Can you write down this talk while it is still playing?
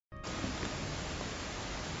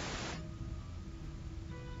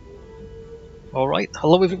Alright,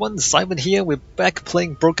 hello everyone, Simon here, we're back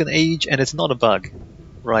playing Broken Age and it's not a bug.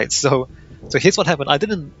 Right, so here's what happened.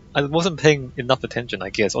 I wasn't paying enough attention,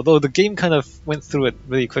 I guess, although the game kind of went through it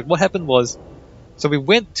really quick. What happened was, so we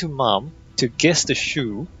went to Mom to guess the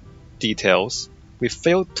shoe details, we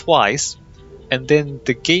failed twice, and then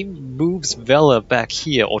the game moves Vela back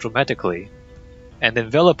here automatically. And then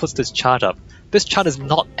Vela puts this chart up. This chart is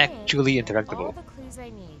not actually interactable. All the clues I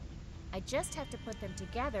need. I just have to put them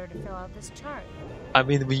together to fill out this chart. I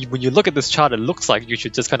mean, when you look at this chart, it looks like you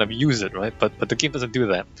should just kind of use it, right? But the game doesn't do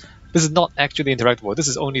that. This is not actually interactable. This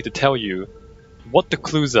is only to tell you what the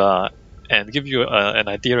clues are and give you an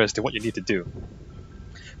idea as to what you need to do.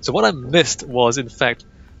 So what I missed was, in fact,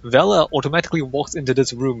 Vela automatically walks into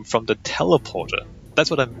this room from the teleporter.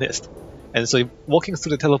 That's what I missed. And so walking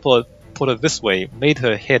through the teleporter this way made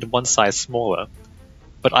her head one size smaller.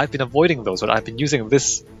 But I've been avoiding those, but I've been using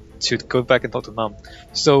this to go back and talk to Mom.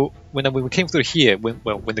 So when we came through here, when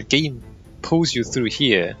the game pulls you through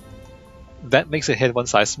here, that makes your head one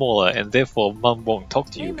size smaller, and therefore Mom won't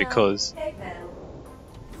talk to you because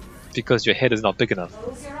your head is not big enough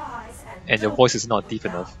and your voice is not deep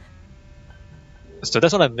enough. So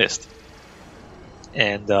that's what I missed.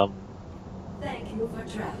 And Thank you for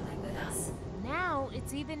traveling with us. Now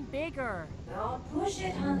it's even bigger. Don't push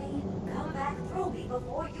it, honey. Come back through me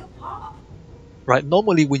before you pop. right,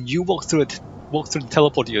 normally when you walk through the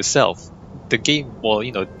teleporter yourself, the game, well,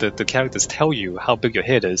 you know, the characters tell you how big your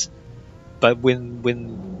head is. But when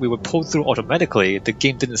we were pulled through automatically, the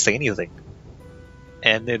game didn't say anything.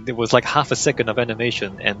 And then it was like half a second of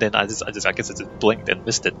animation, and then I guess I just blinked and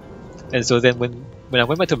missed it. And so then when I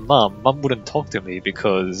went back to Mom wouldn't talk to me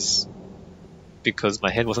because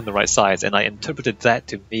my head wasn't the right size, and I interpreted that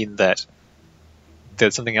to mean that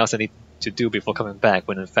there's something else I need to do before coming back,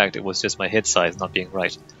 when in fact it was just my head size not being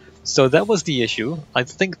right. So that was the issue. I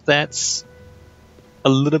think that's a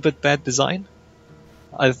little bit bad design.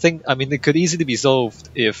 I mean, it could easily be solved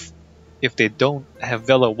if they don't have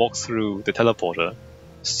Vela walk through the teleporter.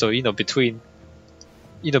 So, you know, between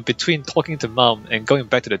talking to Mom and going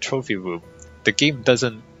back to the trophy room, the game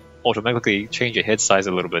doesn't automatically change your head size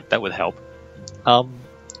a little bit. That would help.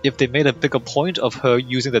 If they made a bigger point of her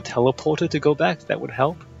using the teleporter to go back, that would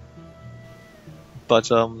help. But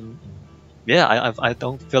yeah, I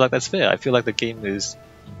don't feel like that's fair. I feel like the game is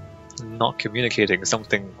not communicating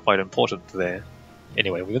something quite important there.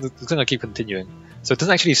 Anyway, we're gonna keep continuing. So it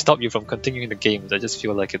doesn't actually stop you from continuing the games. I just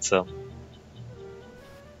feel like it's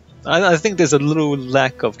I think there's a little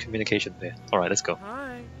lack of communication there. Alright, let's go.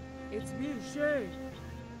 Hi, it's me, Shay.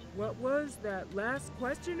 What was that last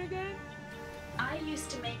question again? I used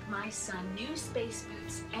to make my son new space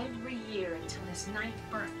boots every year until his 9th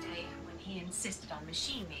birthday, when he insisted on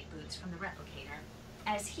machine-made boots from the replicator.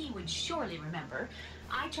 As he would surely remember,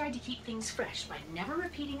 I tried to keep things fresh by never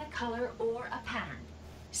repeating a color or a pattern.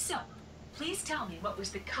 So, please tell me what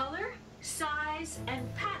was the color, size,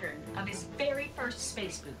 and pattern of his very first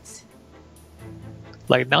space boots.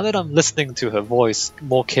 Like, now that I'm listening to her voice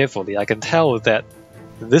more carefully, I can tell that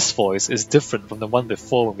this voice is different from the one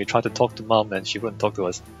before when we tried to talk to Mom and she wouldn't talk to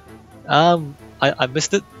us. I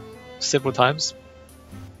missed it several times,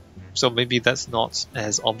 so maybe that's not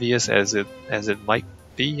as obvious as it might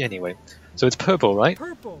be. Anyway, so it's purple, right?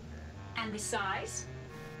 Purple. And the size?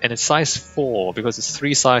 And it's size 4 because it's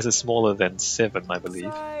 3 sizes smaller than 7, I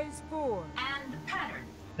believe. Size 4. And the pattern?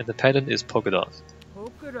 And the pattern is polka dot.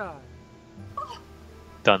 Polka dot.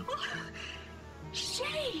 Done.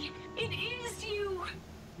 Shay, it is you!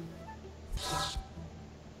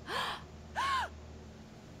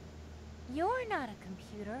 You're not a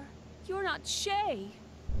computer. You're not Shay.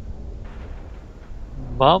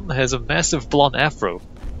 Mom has a massive blonde afro.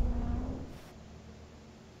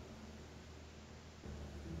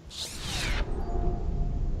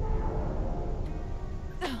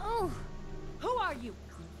 Oh, who are you?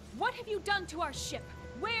 What have you done to our ship?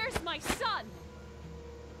 Where's my son?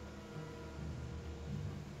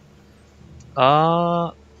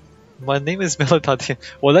 My name is Melatonin.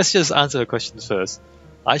 Well, let's just answer the questions first.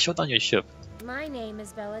 I shot down your ship. My name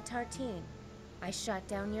is Bella Tartine. I shot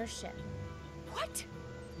down your ship. What?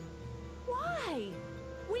 Why?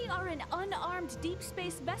 We are an unarmed deep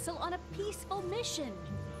space vessel on a peaceful mission.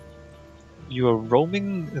 You are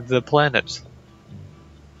roaming the planet.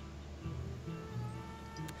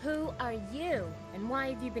 Who are you? And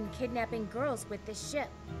why have you been kidnapping girls with this ship?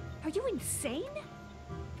 Are you insane?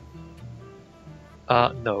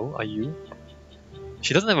 No, are you?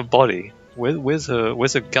 She doesn't have a body. Where's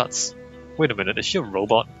her guts? Wait a minute, is she a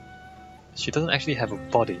robot? She doesn't actually have a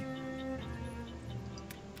body.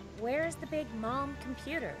 Where is the big mom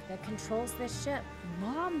computer that controls this ship?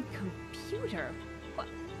 Mom computer?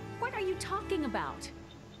 What are you talking about?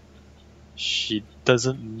 She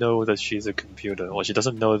doesn't know that she's a computer, or she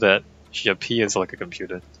doesn't know that she appears like a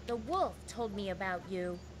computer. The wolf told me about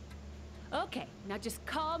you. Okay, now just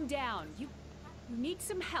calm down. You need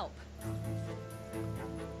some help.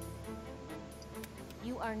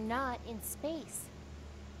 You are not in space.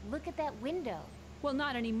 Look at that window. Well,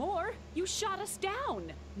 not anymore. You shot us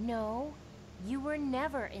down. No, you were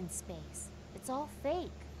never in space. It's all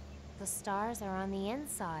fake. The stars are on the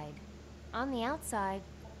inside. On the outside,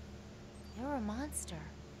 you're a monster.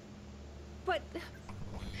 But...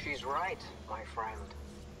 She's right, my friend.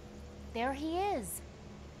 There he is.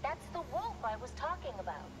 That's the wolf I was talking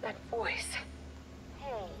about. that voice...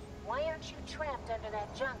 Hey, why aren't you trapped under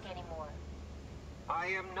that junk anymore? I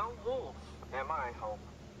am no wolf, am I, Hope?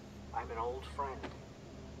 I'm an old friend.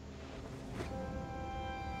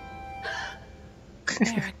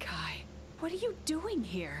 Merek, what are you doing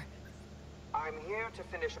here? I'm here to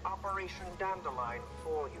finish Operation Dandelion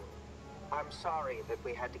for you. I'm sorry that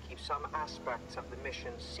we had to keep some aspects of the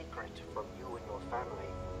mission secret from you and your family.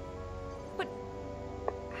 But...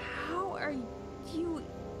 how are you...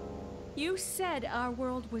 You said our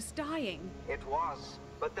world was dying. It was,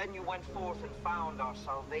 but then you went forth and found our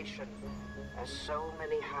salvation, as so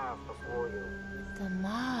many have before you. The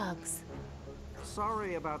Mogs.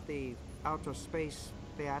 Sorry about the outer space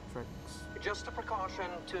theatrics. Just a precaution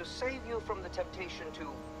to save you from the temptation to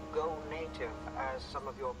go native, as some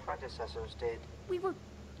of your predecessors did. We were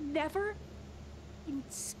never in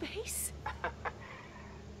space?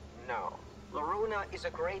 No. Loruna is a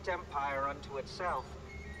great empire unto itself,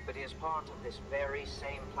 but is part of this very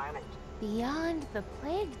same planet. Beyond the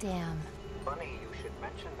plague dam. Funny you should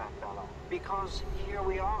mention that, Bella, because here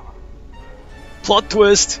we are. Plot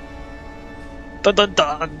twist! Dun dun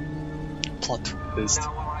dun! Plot twist.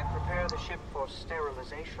 Now, while I prepare the ship for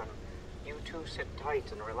sterilization, you two sit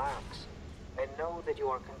tight and relax, and know that you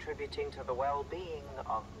are contributing to the well-being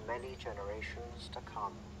of many generations to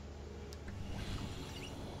come.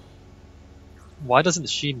 Why doesn't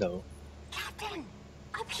she know? Captain,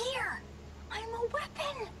 up here. I'm a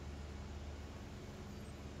weapon.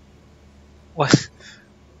 What?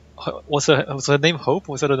 Was her name Hope?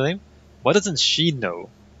 Was that her name? Why doesn't she know?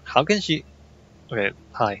 How can she... Okay,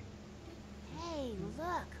 hi. Hey,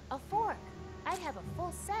 look, a fork. I'd have a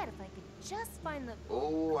full set if I could just find the...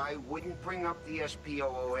 Oh, I wouldn't bring up the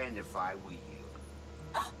SPOON if I were you.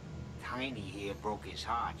 Tiny here broke his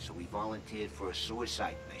heart, so he volunteered for a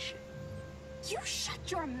suicide mission. You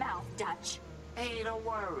shut your mouth, Dutch. Hey, don't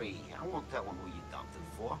worry. I won't tell him who you dumped him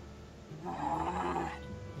for.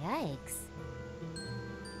 Yikes.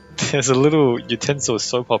 There's a little utensil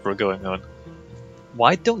soap opera going on.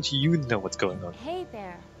 Why don't you know what's going on? Hey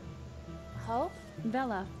there. Hope?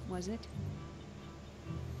 Bella, was it?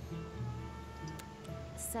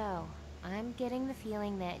 So, I'm getting the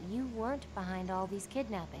feeling that you weren't behind all these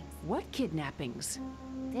kidnappings. What kidnappings?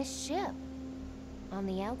 This ship. On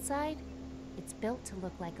the outside, it's built to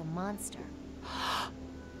look like a monster.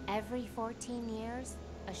 Every 14 years,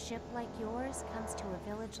 a ship like yours comes to a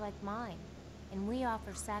village like mine, and we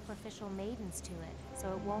offer sacrificial maidens to it,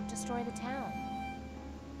 so it won't destroy the town.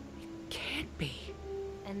 Can't be.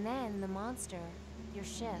 And then the monster, your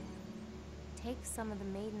ship, takes some of the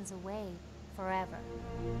maidens away forever.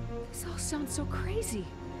 This all sounds so crazy.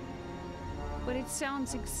 But it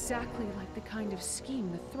sounds exactly like the kind of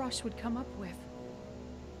scheme the Thrush would come up with.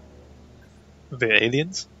 The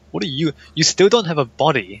aliens? What are you? You still don't have a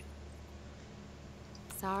body.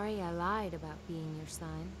 Sorry I lied about being your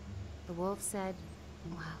son. The wolf said,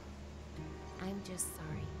 well, I'm just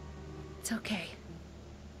sorry. It's okay.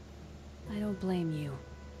 I don't blame you.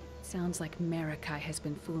 Sounds like Merek has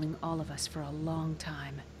been fooling all of us for a long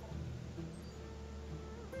time.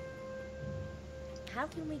 How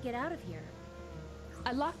can we get out of here?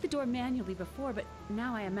 I locked the door manually before, but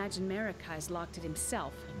now I imagine Merek has locked it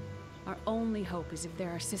himself. Our only hope is if there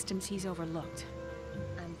are systems he's overlooked.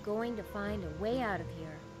 I'm going to find a way out of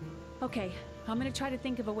here. Okay, I'm gonna try to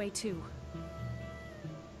think of a way too.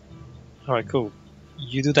 Alright, cool.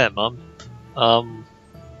 You do that, Mom.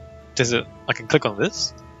 Does it... I can click on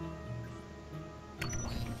this?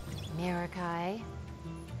 Merek.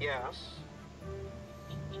 Yes?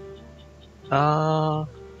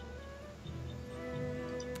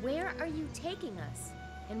 Where are you taking us?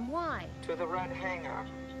 And why? To the Red Hangar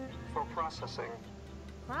for processing.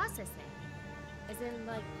 Processing? As in,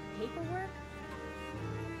 like, paperwork?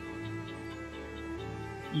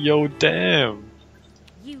 Yo, damn.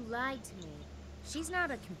 You lied to me. She's not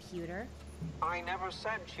a computer. I never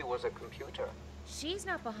said she was a computer. She's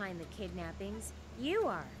not behind the kidnappings. You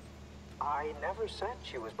are. I never said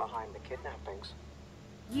she was behind the kidnappings.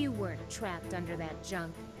 You weren't trapped under that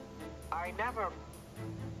junk. I never...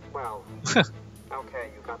 Well,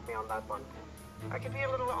 okay, you got me on that one. I can be a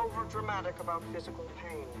little over-dramatic about physical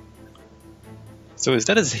pain. So is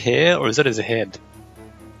that his hair or is that his head?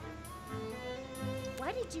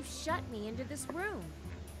 Why did you shut me into this room?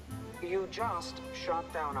 You just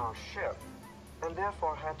shot down our ship, and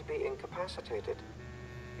therefore had to be incapacitated.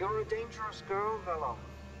 You're a dangerous girl, Vela.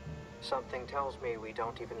 Something tells me we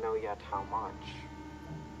don't even know yet how much.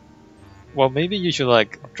 Well, maybe you should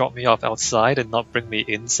like drop me off outside and not bring me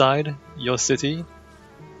inside your city.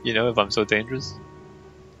 You know, if I'm so dangerous.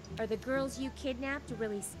 Are the girls you kidnapped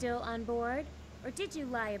really still on board? Or did you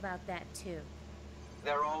lie about that too?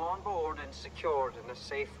 They're all on board and secured in a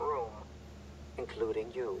safe room,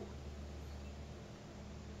 including you.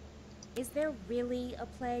 Is there really a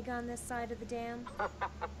plague on this side of the dam?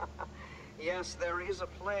 Yes, there is a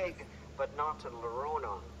plague, but not in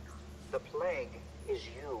Lorona. The plague is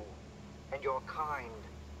you, and your kind.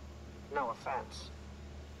 No offense.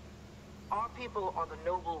 Our people are the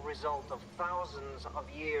noble result of thousands of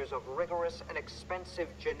years of rigorous and expensive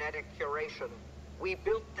genetic curation. We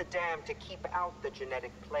built the dam to keep out the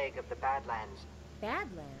genetic plague of the Badlands.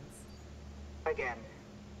 Badlands? Again,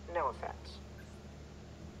 no offense.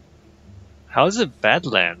 How is it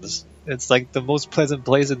Badlands? It's like the most pleasant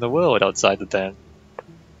place in the world outside the dam.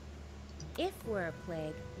 If we're a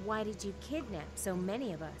plague, why did you kidnap so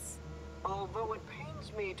many of us? Although it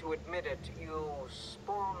pains me to admit it, you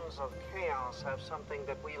spawns of chaos have something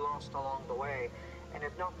that we lost along the way, and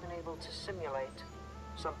have not been able to simulate.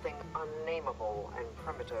 Something unnameable and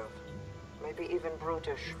primitive. Maybe even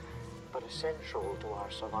brutish, but essential to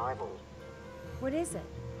our survival. What is it?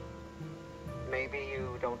 Maybe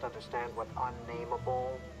you don't understand what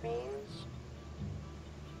unnameable means?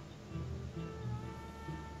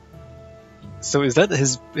 So is that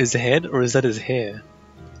his head or is that his hair?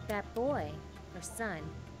 That boy, or son,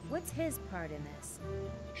 what's his part in this?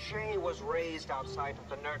 Shay was raised outside of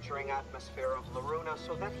the nurturing atmosphere of Loruna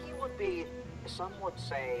so that he would be, some would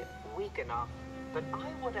say, weak enough, but I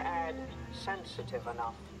would add sensitive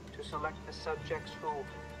enough to select the subjects who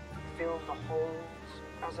fill the holes,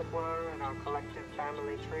 as it were, in our collective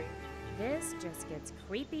family tree. This just gets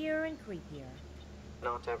creepier and creepier.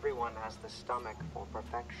 Not everyone has the stomach for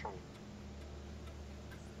perfection.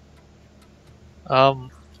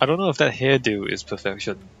 I don't know if that hairdo is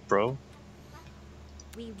perfection, bro.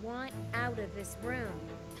 We want out of this room.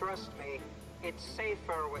 Trust me, it's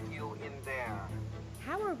safer with you in there.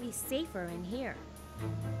 How are we safer in here?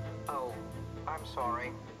 Oh, I'm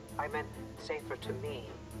sorry. I meant safer to me.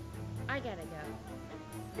 I gotta go.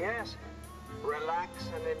 Yes, relax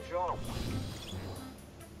and enjoy.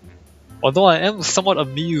 Although I am somewhat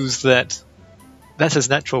amused that that's his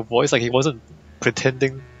natural voice, like he wasn't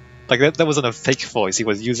pretending, like that wasn't a fake voice he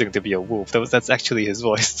was using to be a wolf, that's actually his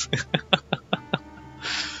voice.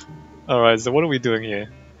 Alright, so what are we doing here?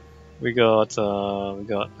 We got,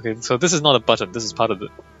 okay, so this is not a button, this is part of the,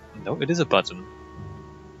 no, it is a button.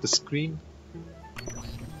 The screen.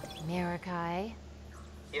 Merek,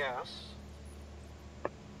 Yes,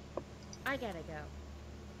 I gotta go.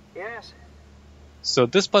 yes. So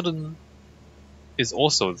this button is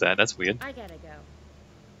also that, that's weird. I gotta go.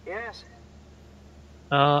 Yes.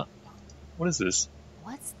 What is this?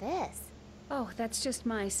 What's this? Oh, that's just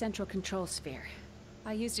my central control sphere.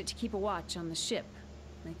 I used it to keep a watch on the ship.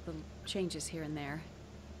 Make little changes here and there.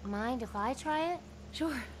 Mind if I try it?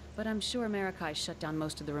 Sure, but I'm sure Merek shut down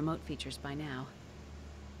most of the remote features by now.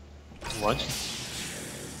 What?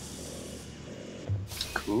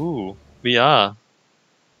 Cool. VR.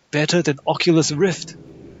 Better than Oculus Rift.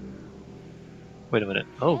 Wait a minute.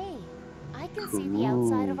 Oh. Hey, I can see the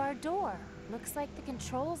outside of our door. Looks like the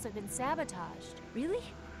controls have been sabotaged. Really?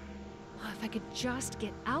 Oh, if I could just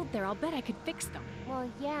get out there, I'll bet I could fix them. Well,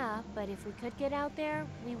 yeah, but if we could get out there,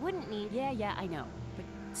 we wouldn't need... Yeah, I know. But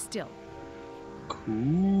still.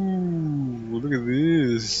 Cool. Look at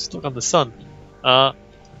this. Look on the sun. Ooh, I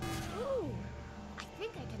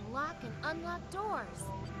think I can lock and unlock doors.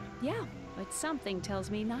 Yeah, but something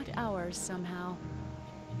tells me not ours somehow.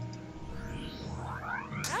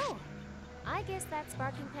 Oh, I guess that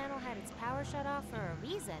sparking panel had its power shut off for a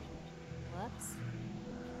reason. Whoops.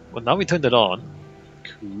 Well, now we turned it on.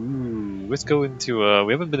 Cool. Let's go into,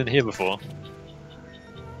 we haven't been in here before.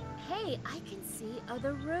 Hey, I can see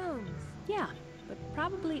other rooms. Yeah, but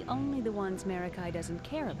probably only the ones Merek doesn't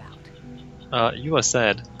care about. You are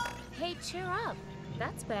sad. Hey, cheer up.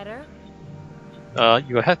 That's better.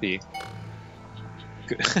 You are happy.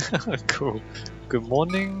 Good. Cool. Good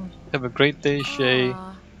morning. Have a great day, Shay.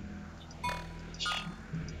 Aw,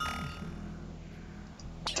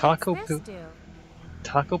 Taco what's this Pill. do?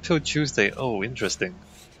 Taco Pill Tuesday. Oh, interesting.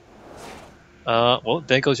 Well,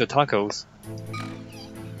 there goes your tacos.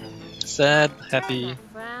 Sad, Turn happy. that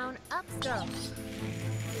frown up, so.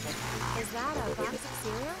 Is that a box of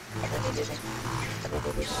cereal?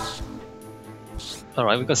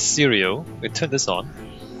 Alright, we got cereal. We turn this on.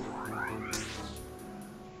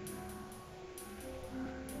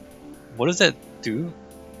 What does that do?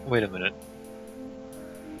 Wait a minute.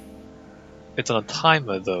 It's on a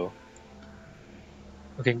timer though.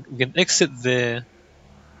 Okay, we can exit there.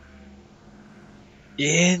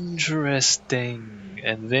 Interesting.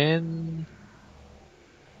 And then...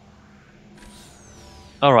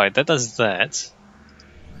 Alright, that does that.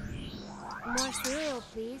 More cereal,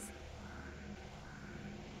 please.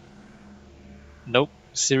 Nope,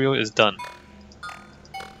 cereal is done.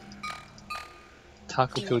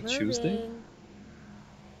 Taco Keep Pill Tuesday? moving.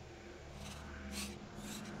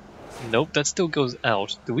 Nope, that still goes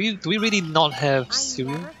out. Do we really not have I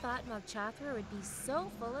cereal? never thought Mugchathra would be so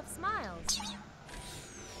full of smiles.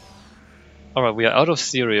 Alright, we are out of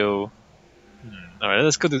cereal. Alright,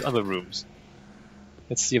 let's go to the other rooms.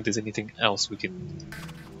 Let's see if there's anything else we can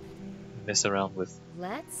mess around with.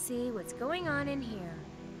 Let's see what's going on in here.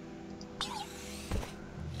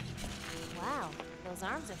 Wow, those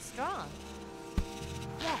arms are strong.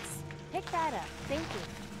 Yes, pick that up. Thank you.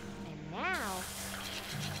 And now...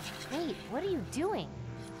 Wait, what are you doing?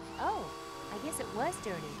 Oh, I guess it was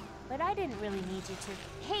dirty, but I didn't really need you to...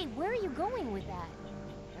 Hey, where are you going with that?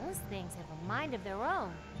 Those things have a mind of their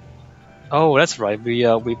own. Oh, that's right. We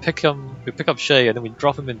pick up Shay and then we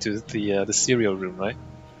drop him into the cereal room, right?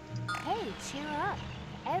 Hey, cheer up.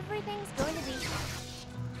 Everything's going to be...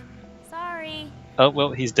 Sorry. Oh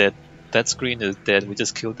well, he's dead. That screen is dead. We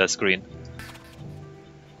just killed that screen.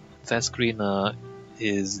 That screen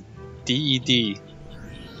is DED.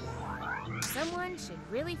 Someone should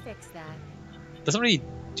really fix that. Doesn't really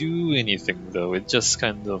do anything though. It just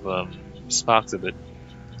kind of sparks a bit.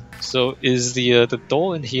 So is the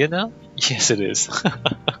door in here now? Yes, it is.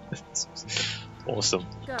 Awesome.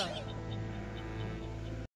 Go.